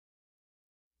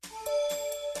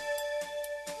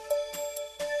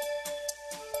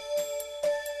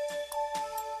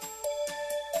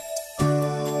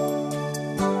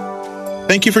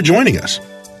Thank you for joining us.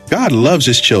 God loves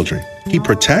His children. He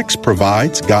protects,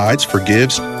 provides, guides,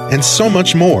 forgives, and so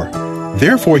much more.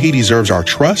 Therefore, He deserves our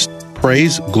trust,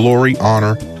 praise, glory,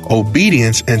 honor,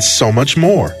 obedience, and so much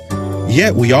more.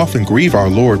 Yet we often grieve our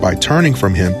Lord by turning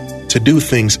from Him to do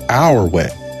things our way,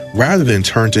 rather than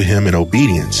turn to Him in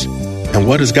obedience. And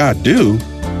what does God do?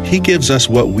 He gives us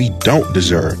what we don't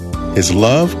deserve, His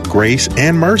love, grace,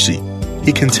 and mercy.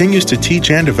 He continues to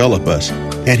teach and develop us,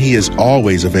 and He is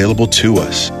always available to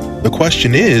us. The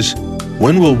question is,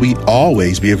 when will we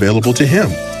always be available to Him?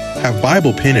 Have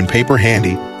Bible, pen, and paper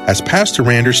handy as Pastor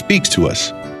Rander speaks to us.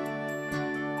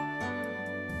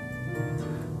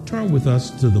 Turn with us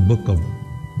to the book of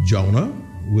Jonah.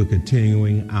 We're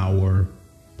continuing our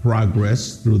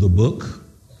progress through the book.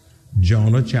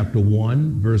 Jonah chapter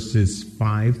 1, verses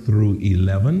 5 through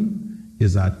 11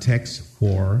 is our text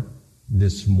for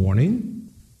this morning.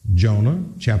 Jonah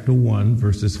chapter 1,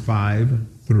 verses 5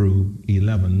 through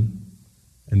 11.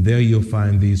 And there you'll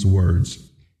find these words.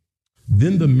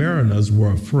 Then the mariners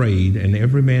were afraid, and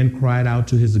every man cried out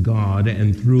to his God,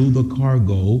 and threw the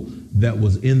cargo that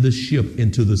was in the ship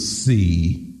into the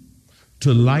sea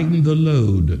to lighten the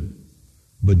load.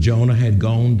 But Jonah had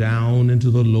gone down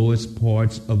into the lowest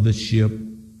parts of the ship,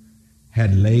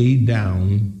 had laid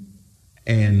down,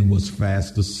 and was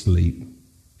fast asleep.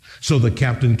 So the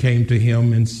captain came to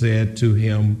him and said to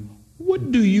him,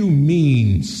 "What do you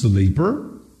mean, sleeper?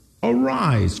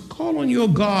 Arise, call on your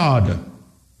God.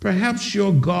 Perhaps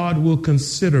your God will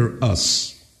consider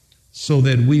us, so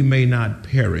that we may not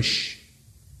perish."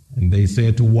 And they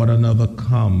said to one another,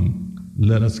 "Come,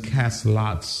 let us cast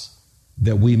lots,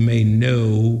 that we may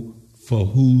know for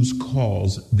whose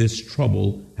cause this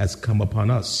trouble has come upon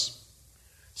us."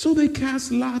 So they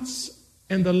cast lots,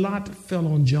 and the lot fell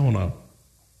on Jonah.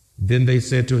 Then they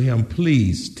said to him,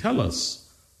 "Please tell us,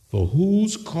 for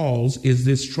whose cause is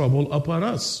this trouble upon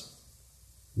us?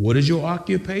 What is your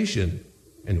occupation,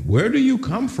 and where do you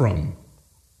come from?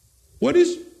 What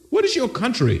is your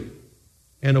country,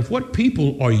 and of what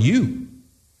people are you?"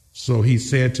 So he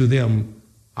said to them,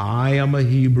 "I am a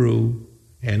Hebrew,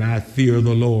 and I fear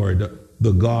the Lord,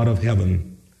 the God of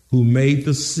heaven, who made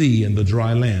the sea and the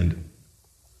dry land."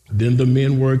 Then the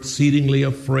men were exceedingly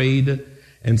afraid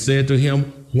and said to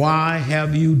him, "Why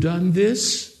have you done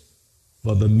this?"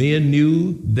 For the men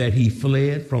knew that he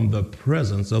fled from the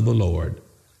presence of the Lord,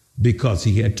 because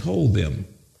he had told them.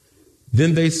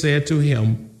 Then they said to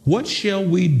him, "What shall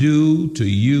we do to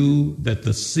you that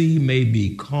the sea may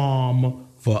be calm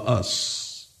for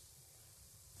us?"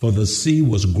 For the sea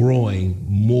was growing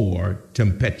more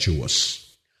tempestuous.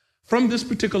 From this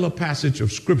particular passage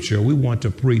of Scripture, we want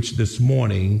to preach this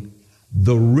morning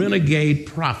the renegade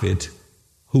prophet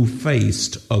who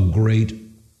faced a great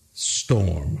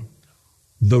storm.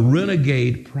 The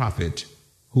renegade prophet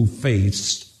who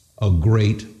faced a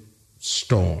great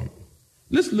storm.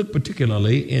 Let's look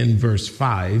particularly in verse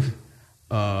 5.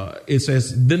 It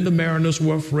says, "Then the mariners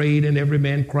were afraid, and every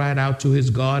man cried out to his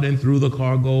God, and threw the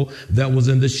cargo that was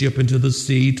in the ship into the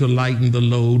sea to lighten the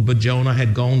load. But Jonah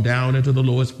had gone down into the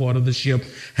lowest part of the ship,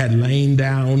 had lain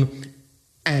down,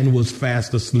 and was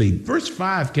fast asleep." Verse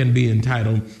 5 can be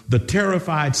entitled, "The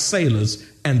Terrified Sailors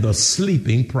and the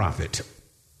Sleeping Prophet."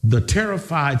 The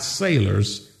terrified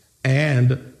sailors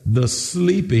and the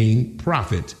sleeping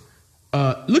prophet.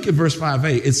 Look at verse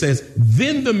 5a. It says,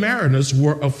 "Then the mariners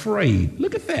were afraid."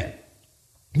 Look at that.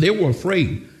 They were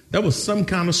afraid. There was some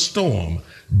kind of storm.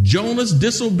 Jonah's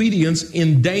disobedience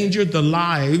endangered the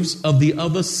lives of the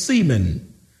other seamen.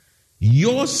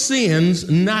 Your sins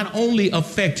not only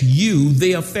affect you,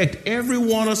 they affect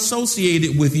everyone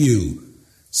associated with you,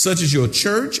 such as your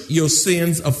church. Your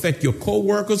sins affect your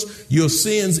co-workers. Your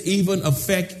sins even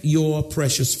affect your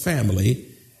precious family.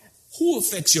 Who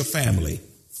affects your family?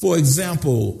 For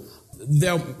example,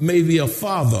 there may be a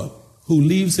father who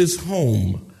leaves his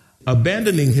home,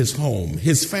 abandoning his home,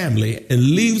 his family,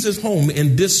 and leaves his home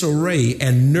in disarray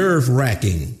and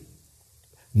nerve-wracking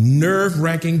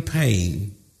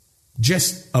pain,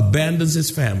 just abandons his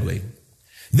family.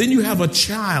 Then you have a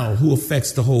child who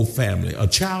affects the whole family, a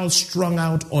child strung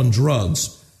out on drugs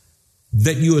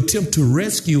that you attempt to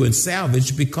rescue and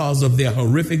salvage because of their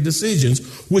horrific decisions,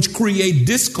 which create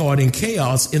discord and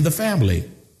chaos in the family.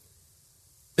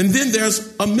 And then there's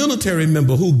a military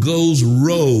member who goes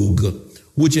rogue,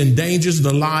 which endangers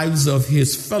the lives of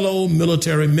his fellow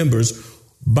military members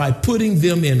by putting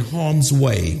them in harm's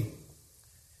way.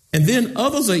 And then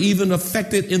others are even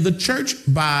affected in the church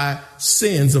by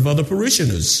sins of other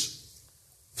parishioners,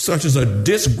 such as a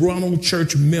disgruntled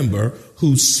church member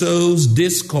who sows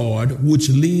discord, which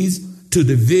leads to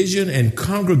division and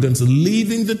congregants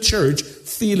leaving the church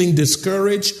feeling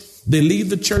discouraged They leave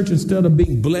the church instead of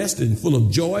being blessed and full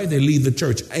of joy. They leave the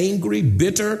church angry,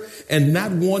 bitter, and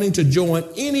not wanting to join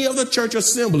any other church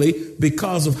assembly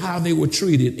because of how they were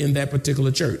treated in that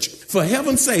particular church. For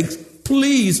heaven's sake,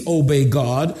 please obey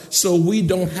God so we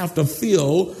don't have to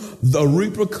feel the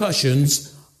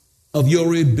repercussions of your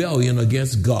rebellion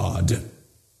against God.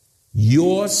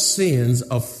 Your sins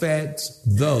affect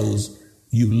those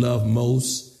you love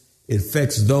most. It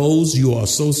affects those you are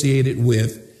associated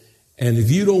with. And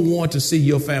if you don't want to see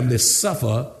your family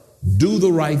suffer, do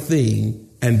the right thing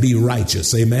and be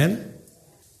righteous. Amen.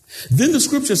 Then the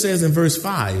scripture says in verse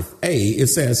 5a, it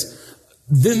says,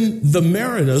 then the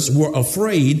mariners were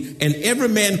afraid and every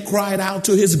man cried out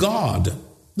to his God.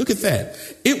 Look at that.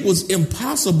 It was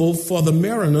impossible for the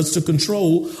mariners to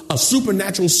control a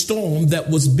supernatural storm that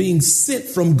was being sent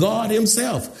from God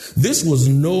himself. This was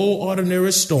no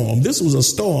ordinary storm. This was a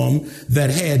storm that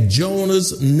had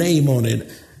Jonah's name on it.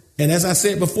 And as I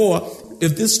said before,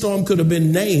 if this storm could have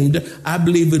been named, I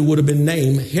believe it would have been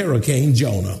named Hurricane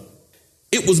Jonah.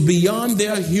 It was beyond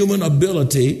their human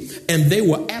ability, and they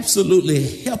were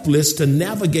absolutely helpless to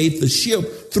navigate the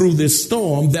ship through this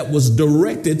storm that was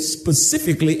directed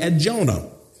specifically at Jonah.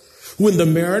 When the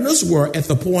mariners were at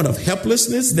the point of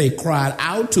helplessness, they cried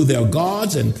out to their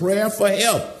gods in prayer for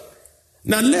help.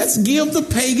 Now let's give the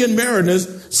pagan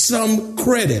mariners some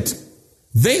credit.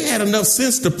 They had enough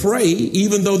sense to pray,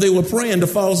 even though they were praying to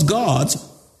false gods,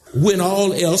 when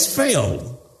all else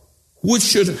failed, which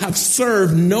should have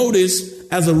served notice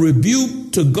as a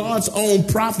rebuke to God's own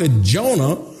prophet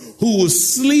Jonah, who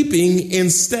was sleeping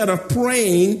instead of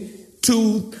praying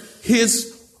to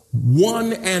his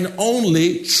one and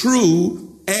only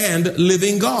true and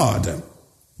living God.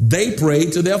 They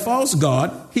prayed to their false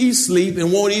god. He sleep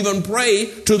and won't even pray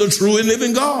to the true and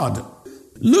living God.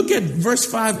 Look at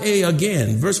verse 5a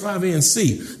again, verse 5a and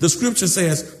c. The scripture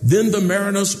says, then the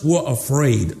mariners were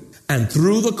afraid and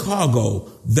threw the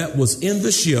cargo that was in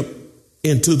the ship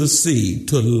into the sea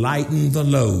to lighten the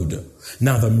load.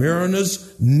 Now the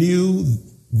mariners knew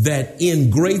that in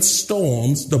great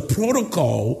storms, the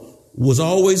protocol was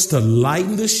always to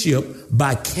lighten the ship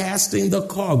by casting the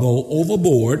cargo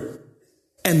overboard.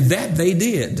 And that they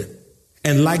did.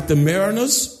 And like the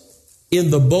mariners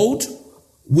in the boat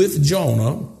with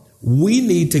Jonah, we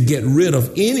need to get rid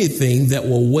of anything that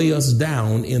will weigh us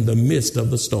down in the midst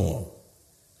of the storm.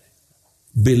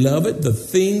 Beloved, the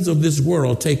things of this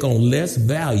world take on less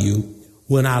value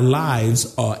when our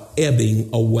lives are ebbing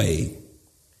away.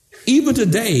 Even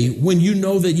today, when you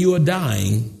know that you are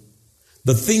dying,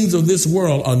 the things of this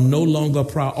world are no longer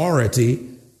priority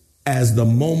as the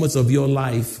moments of your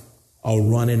life are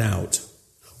running out.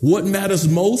 What matters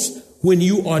most when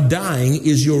you are dying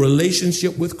is your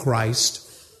relationship with Christ,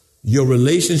 your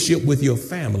relationship with your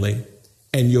family,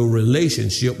 and your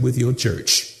relationship with your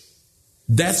church.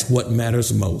 That's what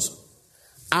matters most.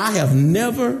 I have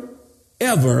never,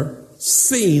 ever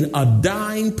seen a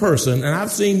dying person, and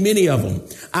I've seen many of them.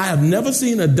 I have never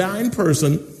seen a dying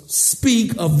person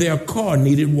speak of their car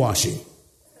needed washing.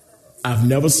 I've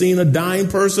never seen a dying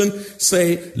person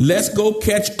say, let's go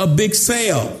catch a big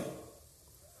sale.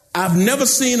 I've never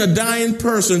seen a dying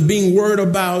person being worried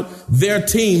about their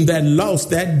team that lost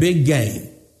that big game.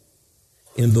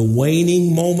 In the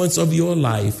waning moments of your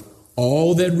life,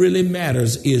 all that really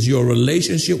matters is your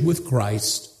relationship with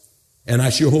Christ. And I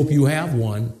sure hope you have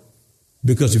one,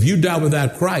 because if you die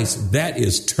without Christ, that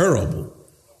is terrible.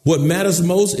 What matters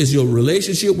most is your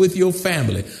relationship with your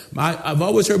family. I've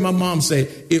always heard my mom say,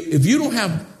 if you don't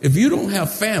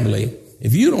have family,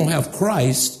 if you don't have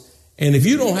Christ, and if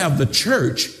you don't have the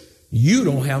church, you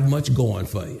don't have much going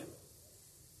for you.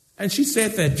 And she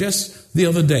said that just the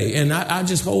other day, and I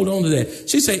just hold on to that.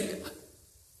 She said,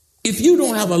 if you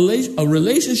don't have a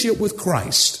relationship with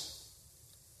Christ,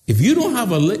 if you don't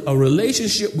have a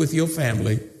relationship with your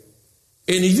family,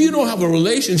 and if you don't have a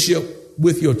relationship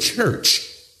with your church,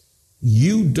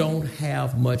 you don't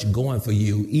have much going for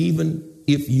you, even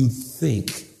if you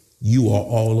think you are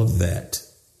all of that.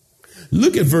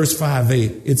 Look at verse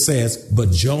 5a. It says, but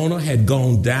Jonah had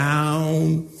gone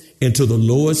down into the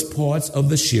lowest parts of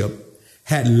the ship,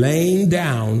 had lain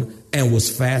down, and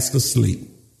was fast asleep.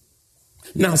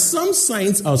 Now, some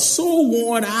saints are so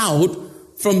worn out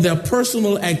from their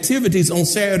personal activities on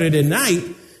Saturday night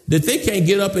that they can't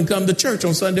get up and come to church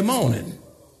on Sunday morning.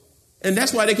 And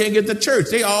that's why they can't get to church.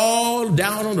 They all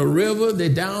down on the river. They're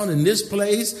down in this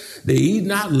place. They're eating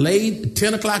out late,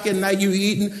 10 o'clock at night you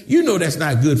eating. You know that's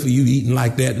not good for you eating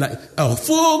like that, like a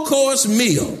full course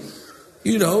meal.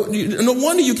 You know, no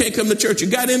wonder you can't come to church.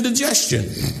 You got indigestion.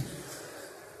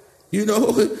 You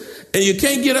know, and you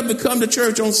can't get up and come to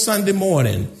church on Sunday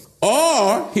morning.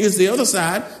 Or, here's the other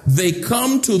side, they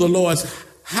come to the Lord's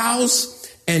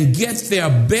house and get their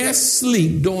best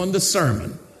sleep during the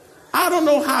sermon. I don't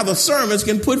know how the sermons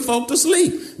can put folk to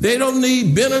sleep. They don't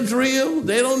need Benadryl.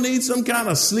 They don't need some kind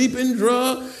of sleeping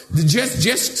drug.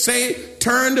 Just say,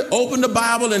 open the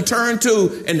Bible and turn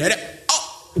to, and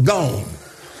gone.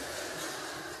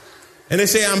 And they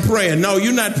say, I'm praying. No,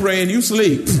 you're not praying. You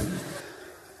sleep.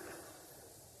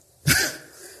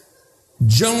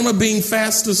 Jonah being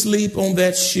fast asleep on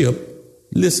that ship,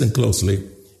 listen closely,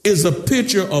 is a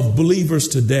picture of believers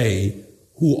today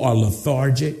who are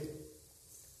lethargic.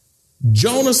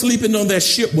 Jonah sleeping on that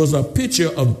ship was a picture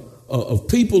of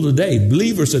people today,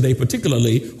 believers today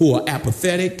particularly, who are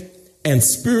apathetic and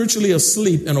spiritually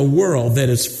asleep in a world that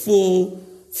is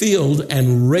filled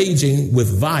and raging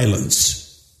with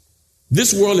violence.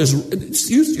 This world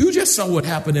is, you just saw what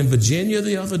happened in Virginia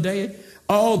the other day.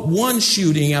 One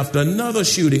shooting after another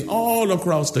shooting all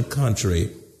across the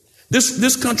country.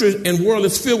 This country and world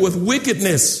is filled with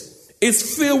wickedness.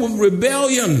 It's filled with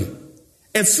rebellion.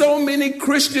 And so many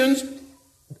Christians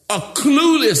are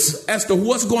clueless as to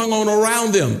what's going on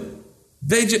around them.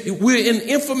 We're in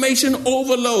information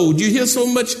overload. You hear so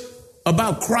much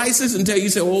about crisis until you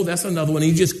say, oh, that's another one.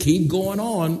 And you just keep going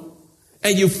on.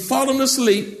 And you've fallen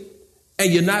asleep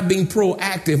and you're not being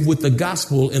proactive with the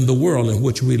gospel in the world in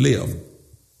which we live.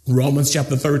 Romans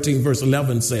chapter 13, verse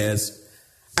 11 says,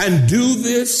 and do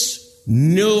this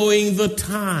knowing the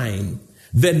time,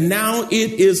 that now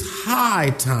it is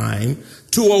high time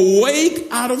to awake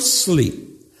out of sleep.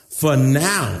 For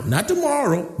now, not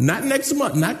tomorrow, not next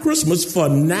month, not Christmas, for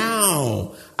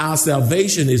now our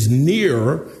salvation is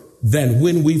nearer than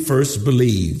when we first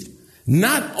believed.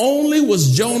 Not only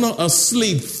was Jonah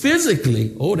asleep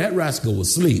physically, oh, that rascal was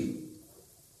asleep,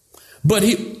 but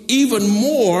even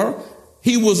more,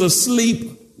 he was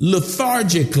asleep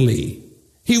lethargically.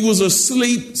 He was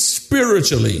asleep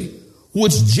spiritually,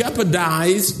 which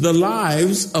jeopardized the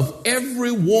lives of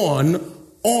everyone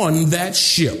on that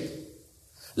ship.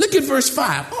 Look at verse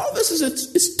 5. All this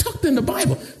it's tucked in the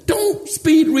Bible. Don't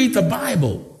speed read the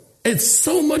Bible. It's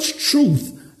so much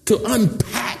truth to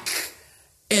unpack.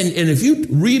 And if you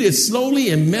read it slowly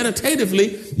and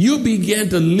meditatively, you begin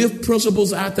to lift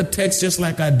principles out the text just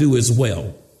like I do as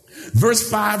well. Verse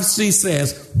 5c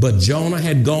says, but Jonah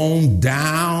had gone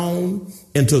down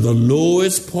into the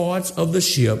lowest parts of the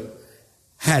ship,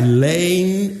 had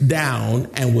lain down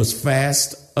and was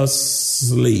fast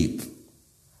asleep.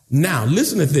 Now,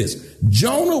 listen to this.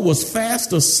 Jonah was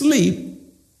fast asleep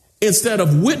instead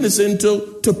of witnessing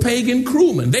to pagan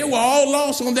crewmen. They were all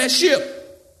lost on that ship,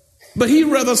 but he'd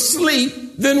rather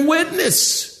sleep than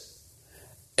witness.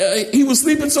 He was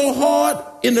sleeping so hard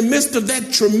in the midst of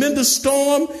that tremendous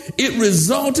storm, it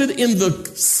resulted in the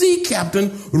sea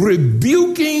captain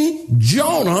rebuking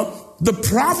Jonah, the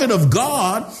prophet of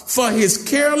God, for his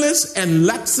careless and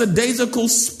lackadaisical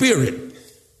spirit.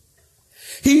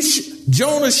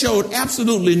 Jonah showed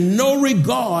absolutely no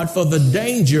regard for the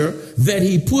danger that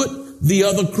he put the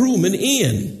other crewmen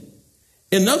in.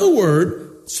 In other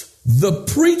words, the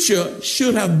preacher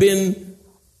should have been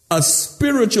a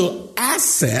spiritual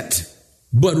asset,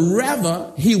 but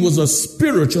rather he was a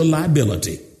spiritual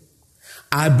liability.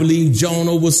 I believe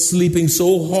Jonah was sleeping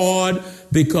so hard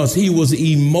because he was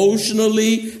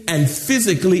emotionally and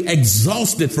physically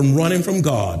exhausted from running from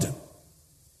God.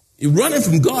 Running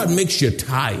from God makes you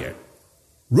tired.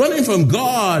 Running from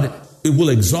God, it will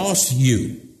exhaust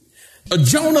you.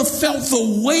 Jonah felt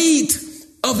the weight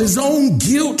of his own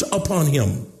guilt upon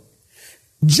him.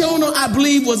 Jonah, I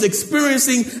believe, was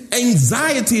experiencing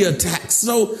anxiety attacks.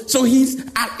 So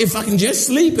if I can just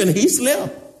sleep, and he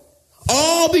slept.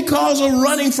 All because of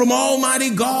running from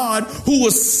Almighty God who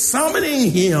was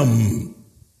summoning him.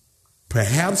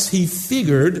 Perhaps he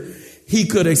figured he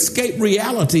could escape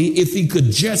reality if he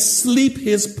could just sleep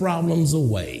his problems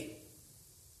away.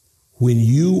 When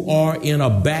you are in a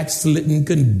backslidden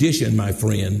condition, my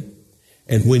friend,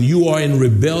 and when you are in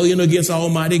rebellion against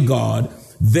Almighty God,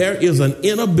 there is an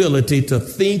inability to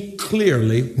think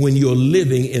clearly when you're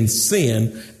living in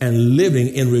sin and living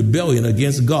in rebellion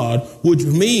against God, which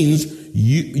means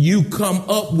you come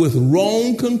up with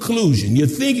wrong conclusion. Your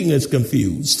thinking is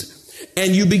confused,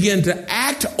 and you begin to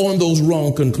act on those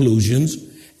wrong conclusions,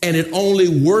 and it only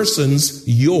worsens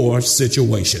your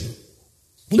situation.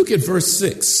 Look at verse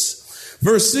 6.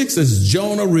 Verse 6 is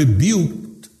Jonah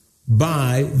rebuked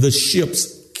by the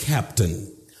ship's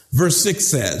captain. Verse 6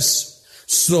 says,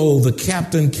 so the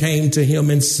captain came to him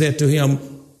and said to him,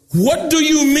 what do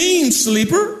you mean,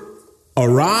 sleeper?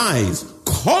 Arise,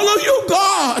 call on your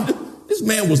God. This This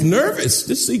man was nervous.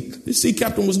 This sea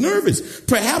captain was nervous.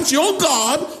 Perhaps your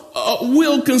God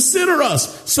will consider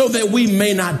us so that we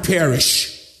may not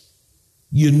perish.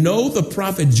 You know, the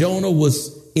prophet Jonah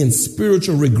was in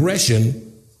spiritual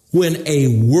regression when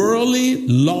a worldly,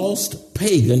 lost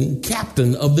pagan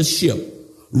captain of the ship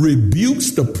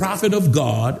rebukes the prophet of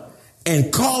God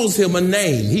and calls him a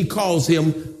name. He calls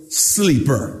him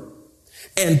sleeper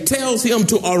and tells him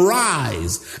to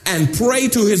arise and pray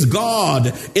to his God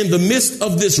in the midst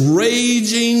of this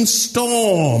raging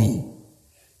storm.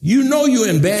 You know you're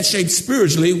in bad shape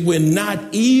spiritually when not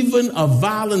even a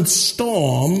violent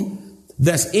storm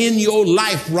that's in your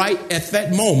life right at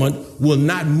that moment will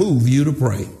not move you to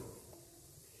pray.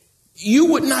 You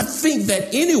would not think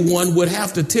that anyone would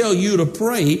have to tell you to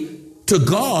pray to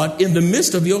God in the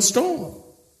midst of your storm.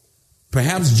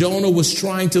 Perhaps Jonah was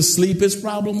trying to sleep his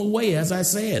problem away, as I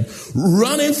said.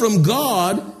 Running from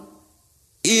God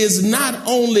is not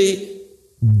only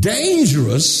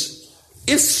dangerous,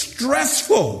 it's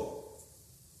stressful.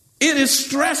 It is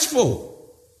stressful.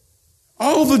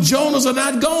 All the Jonahs are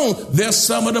not gone. There's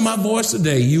some of them I voice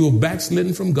today. You are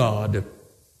backslidden from God.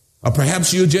 Or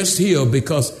perhaps you're just here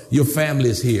because your family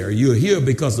is here. You're here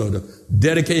because of the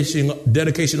dedication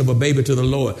of a baby to the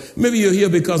Lord. Maybe you're here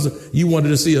because you wanted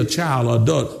to see a child or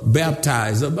adult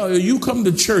baptized. You come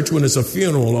to church when it's a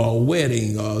funeral or a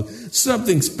wedding or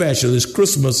something special. It's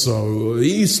Christmas or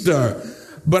Easter.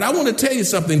 But I want to tell you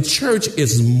something. Church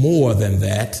is more than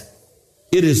that.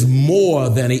 It is more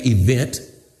than an event.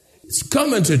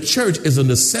 Coming to church is a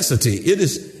necessity. It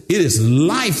is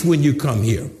life when you come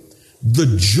here.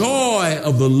 The joy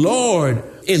of the Lord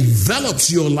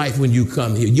envelops your life when you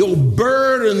come here. Your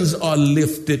burdens are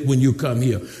lifted when you come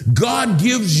here. God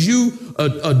gives you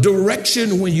a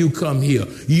direction when you come here.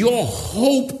 Your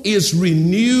hope is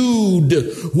renewed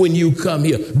when you come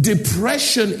here.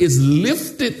 Depression is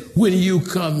lifted when you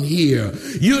come here.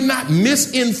 You're not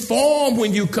misinformed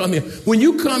when you come here. When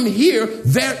you come here,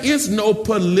 there is no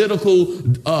political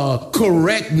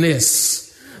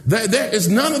correctness. There is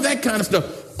none of that kind of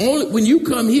stuff. Only when you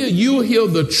come here, you'll hear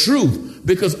the truth,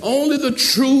 because only the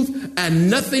truth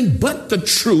and nothing but the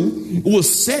truth will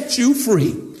set you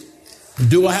free.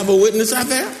 Do I have a witness out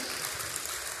there?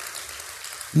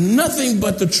 Nothing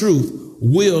but the truth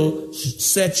will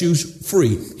set you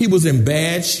free. He was in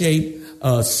bad shape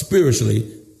spiritually,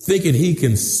 thinking he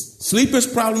can sleep his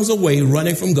problems away,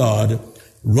 running from God.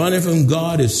 Running from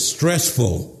God is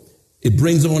stressful. It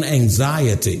brings on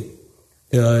anxiety.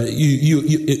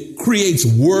 It creates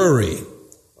worry.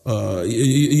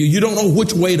 You don't know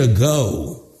which way to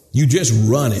go. You just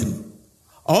running.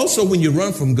 Also, when you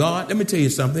run from God, let me tell you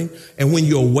something. And when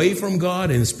you're away from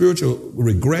God in spiritual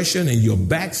regression and you're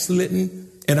backslidden,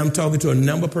 and I'm talking to a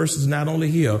number of persons not only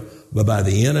here, but by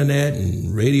the internet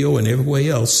and radio and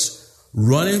everywhere else,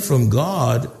 running from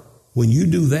God, when you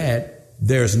do that,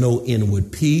 there's no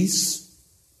inward peace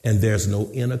and there's no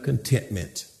inner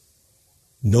contentment.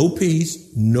 No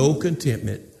peace, no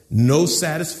contentment, no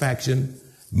satisfaction.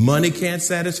 Money can't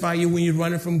satisfy you when you're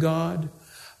running from God.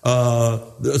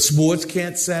 The sports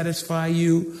can't satisfy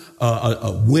you.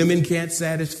 Women can't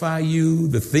satisfy you.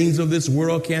 The things of this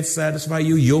world can't satisfy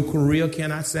you. Your career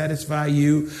cannot satisfy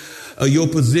you. Your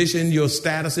position, your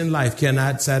status in life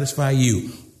cannot satisfy you.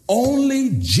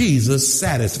 Only Jesus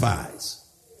satisfies.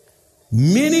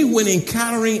 Many, when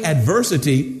encountering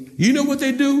adversity, you know what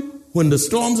they do? When the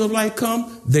storms of life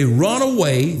come, they run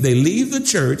away, they leave the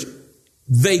church,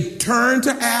 they turn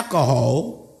to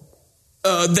alcohol,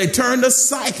 they turn to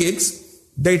psychics,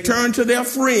 they turn to their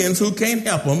friends who can't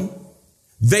help them,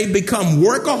 they become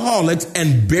workaholics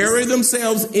and bury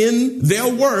themselves in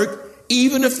their work,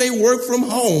 even if they work from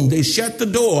home. They shut the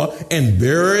door and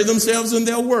bury themselves in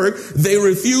their work. They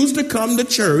refuse to come to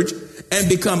church and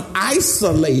become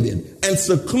isolated and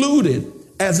secluded,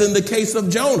 as in the case of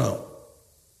Jonah.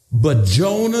 But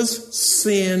Jonah's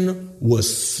sin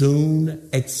was soon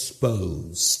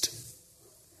exposed.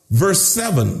 Verse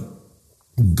 7,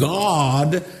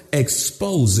 God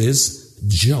exposes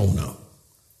Jonah.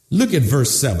 Look at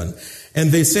verse 7.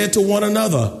 And they said to one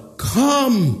another,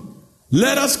 "Come,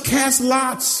 let us cast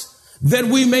lots, that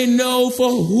we may know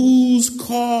for whose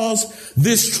cause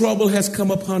this trouble has come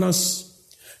upon us."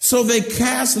 So they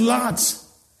cast lots,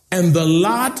 and the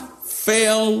lot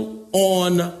fell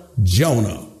on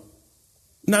Jonah.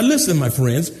 Now listen, my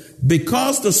friends,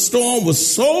 because the storm was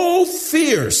so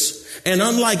fierce and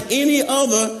unlike any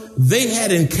other they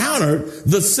had encountered,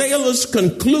 the sailors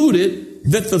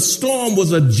concluded that the storm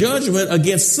was a judgment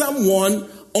against someone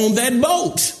on that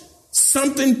boat.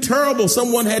 Something terrible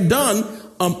someone had done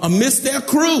amidst their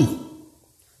crew.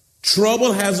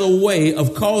 Trouble has a way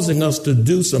of causing us to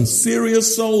do some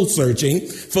serious soul searching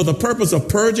for the purpose of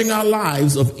purging our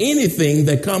lives of anything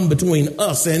that come between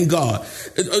us and God.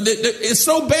 It's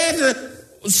so bad that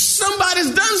somebody's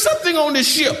done something on this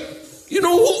ship. You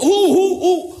know,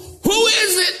 who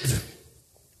is it?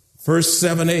 Verse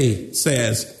 7a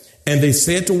says, and they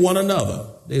said to one another,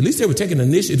 at least they were taking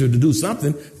initiative to do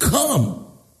something, come,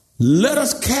 let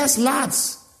us cast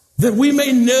lots, that we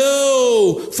may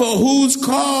know for whose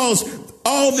cause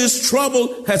all this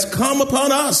trouble has come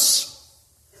upon us.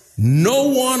 No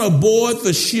one aboard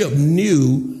the ship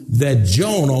knew that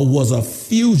Jonah was a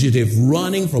fugitive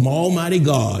running from Almighty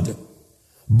God.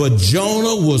 But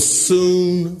Jonah was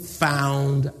soon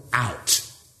found out.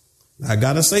 I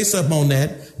got to say something on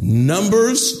that.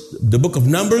 Numbers, the book of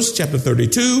Numbers, chapter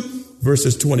 32,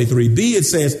 verses 23b, it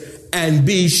says, and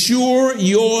be sure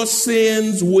your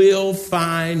sins will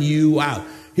find you out.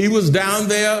 He was down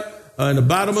there in the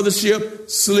bottom of the ship,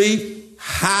 sleep,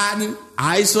 hiding,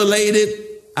 isolated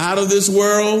out of this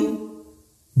world,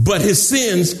 but his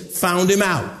sins found him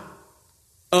out.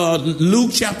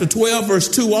 Luke chapter 12, verse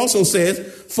 2 also says,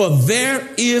 for there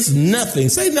is nothing.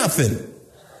 Say nothing.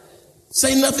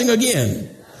 Say nothing again.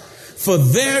 For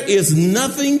there is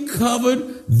nothing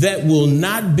covered that will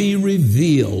not be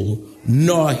revealed,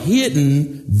 nor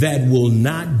hidden that will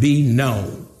not be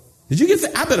known. Did you get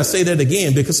that? I better say that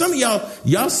again, because some of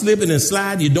y'all slipping and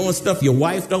sliding. You're doing stuff your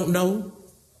wife don't know.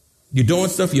 You're doing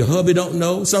stuff your hubby don't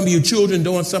know. Some of you children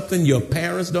doing something your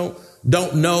parents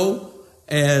don't know.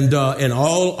 And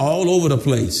all over the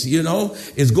place, you know,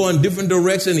 it's going different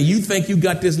direction. And you think you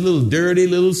got this little dirty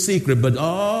little secret, but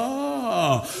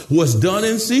what's done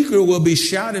in secret will be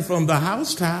shouted from the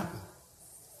housetop.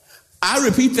 I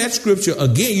repeat that scripture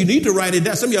again. You need to write it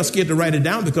down. Some of y'all scared to write it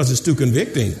down because it's too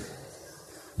convicting.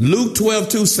 Luke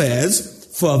 12:2 says,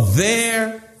 for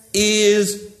there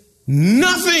is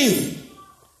nothing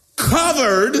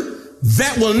covered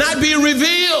that will not be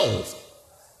revealed.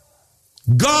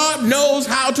 God knows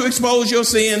how to expose your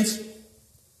sins,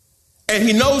 and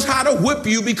he knows how to whip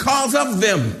you because of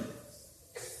them.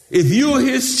 If you're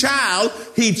his child,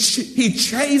 he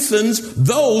chastens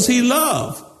those he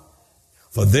loves.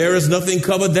 For there is nothing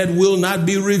covered that will not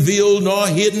be revealed, nor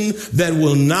hidden that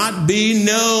will not be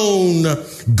known.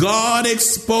 God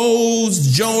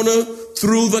exposed Jonah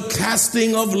through the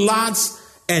casting of lots,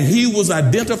 and he was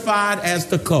identified as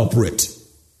the culprit.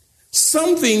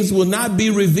 Some things will not be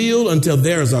revealed until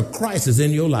there is a crisis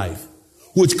in your life,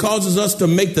 which causes us to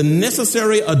make the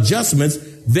necessary adjustments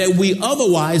that we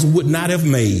otherwise would not have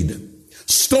made.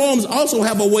 Storms also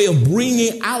have a way of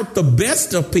bringing out the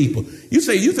best of people. You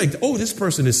think, oh, this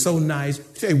person is so nice.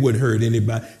 They wouldn't hurt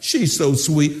anybody. She's so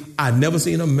sweet. I've never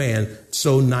seen a man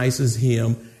so nice as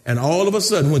him. And all of a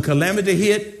sudden, when calamity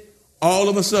hit, all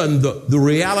of a sudden, the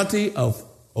reality of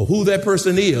who that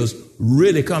person is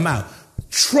really come out.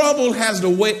 Trouble has a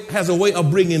way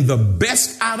of bringing the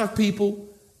best out of people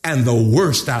and the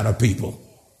worst out of people.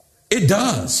 It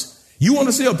does. You want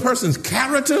to see a person's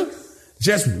character?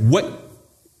 Just wait.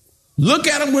 Look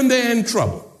at them when they're in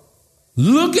trouble.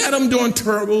 Look at them during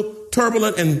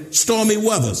turbulent and stormy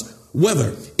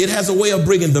weather. It has a way of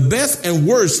bringing the best and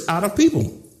worst out of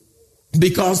people.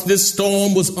 Because this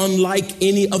storm was unlike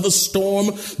any other storm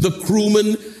the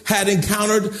crewmen had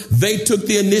encountered, they took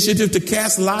the initiative to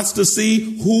cast lots to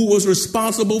see who was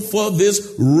responsible for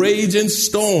this raging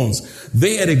storms.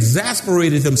 They had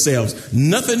exasperated themselves.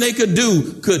 Nothing they could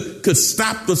do could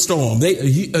stop the storm.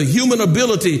 Human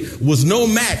ability was no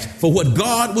match for what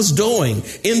God was doing.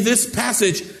 In this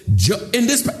passage, let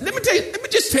me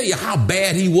just tell you how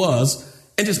bad he was.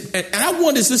 And I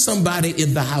want to see somebody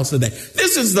in the house today.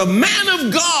 This is the man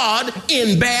of God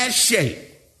in bad shape.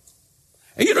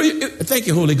 And thank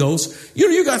you, Holy Ghost.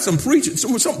 You got some preachers,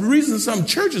 some reasons some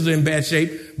churches are in bad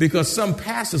shape because some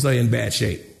pastors are in bad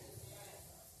shape.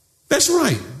 That's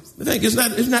right. I think it's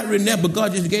not written there, but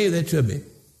God just gave that to me.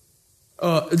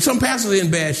 Some pastors are in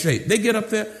bad shape. They get up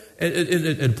there at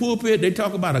the pulpit, they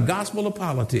talk about a gospel of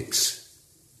politics.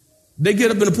 They get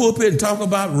up in the pulpit and talk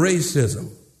about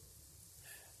racism.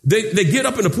 They get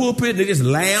up in the pulpit and they just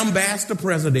lambaste the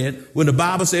president when the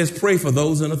Bible says pray for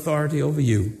those in authority over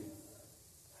you.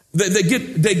 They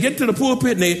get to the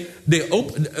pulpit and they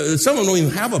open. Some of them don't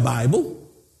even have a Bible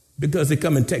because they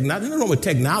come in technology. Nothing wrong with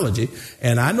technology,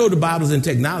 and I know the Bible's in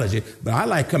technology, but I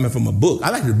like coming from a book. I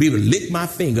like to be able to lick my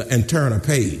finger and turn a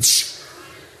page.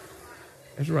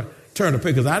 That's right, turn a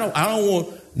page, because I don't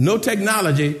want no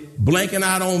technology blanking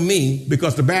out on me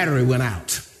because the battery went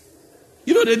out.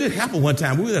 That did happen one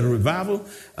time. We were at a revival.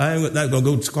 I'm not going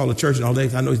to go call a church and all day.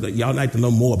 I know y'all like to know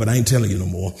more, but I ain't telling you no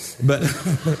more. But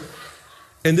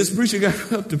And this preacher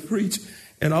got up to preach,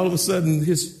 and all of a sudden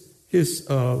his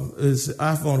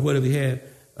iPhone, whatever he had,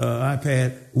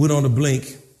 iPad, went on a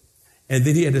blink. And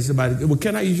then he had to somebody, well,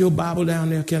 can I use your Bible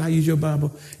down there? Can I use your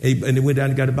Bible? And they went down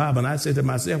and got the Bible. And I said to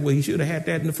myself, well, he should have had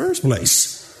that in the first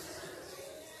place.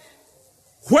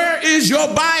 Where is your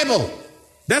Bible?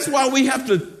 That's why we have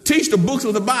to teach the books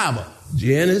of the Bible.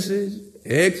 Genesis,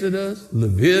 Exodus,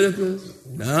 Leviticus,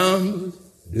 Numbers,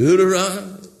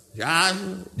 Deuteronomy,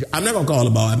 Joshua. I'm not going to call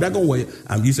them all. I'm not going to wait.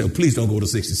 You said, please don't go to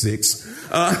 66.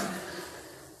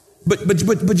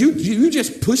 But you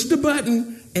just push the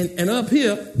button. And up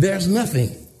here, there's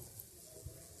nothing.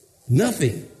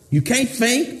 Nothing. You can't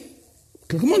think.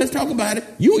 Come on, let's talk about it.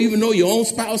 You don't even know your own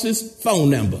spouse's phone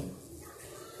number.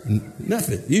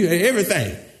 Nothing.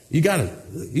 Everything. You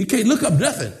can't look up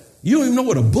nothing. You don't even know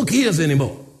what a book is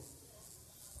anymore.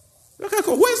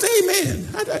 Where's the amen?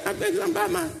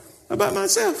 I'm by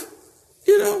myself.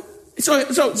 You know.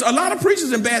 So a lot of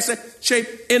preachers in bad shape.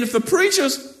 And if the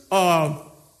preachers are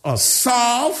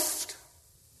soft,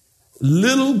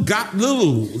 little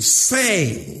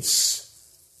sayings.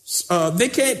 They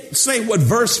can't say what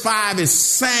verse 5 is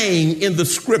saying in the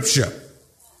scripture.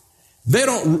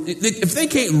 If they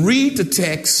can't read the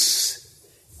text,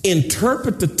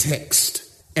 interpret the text,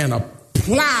 and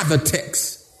apply the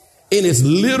text in its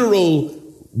literal,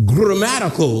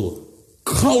 grammatical,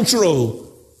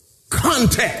 cultural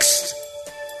context,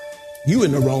 you're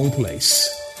in the wrong place.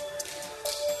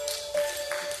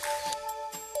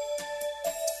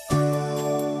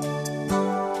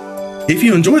 If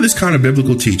you enjoy this kind of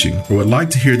biblical teaching or would like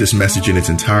to hear this message in its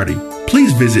entirety,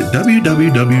 please visit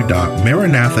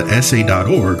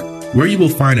www.maranathasa.org, where you will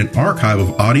find an archive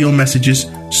of audio messages,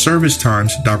 service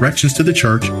times, directions to the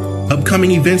church,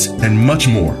 upcoming events, and much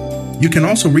more. You can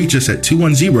also reach us at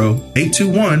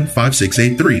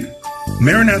 210-821-5683.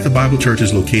 Maranatha Bible Church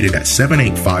is located at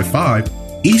 7855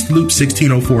 East Loop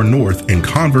 1604 North in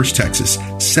Converse, Texas,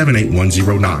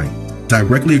 78109,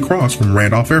 directly across from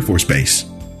Randolph Air Force Base.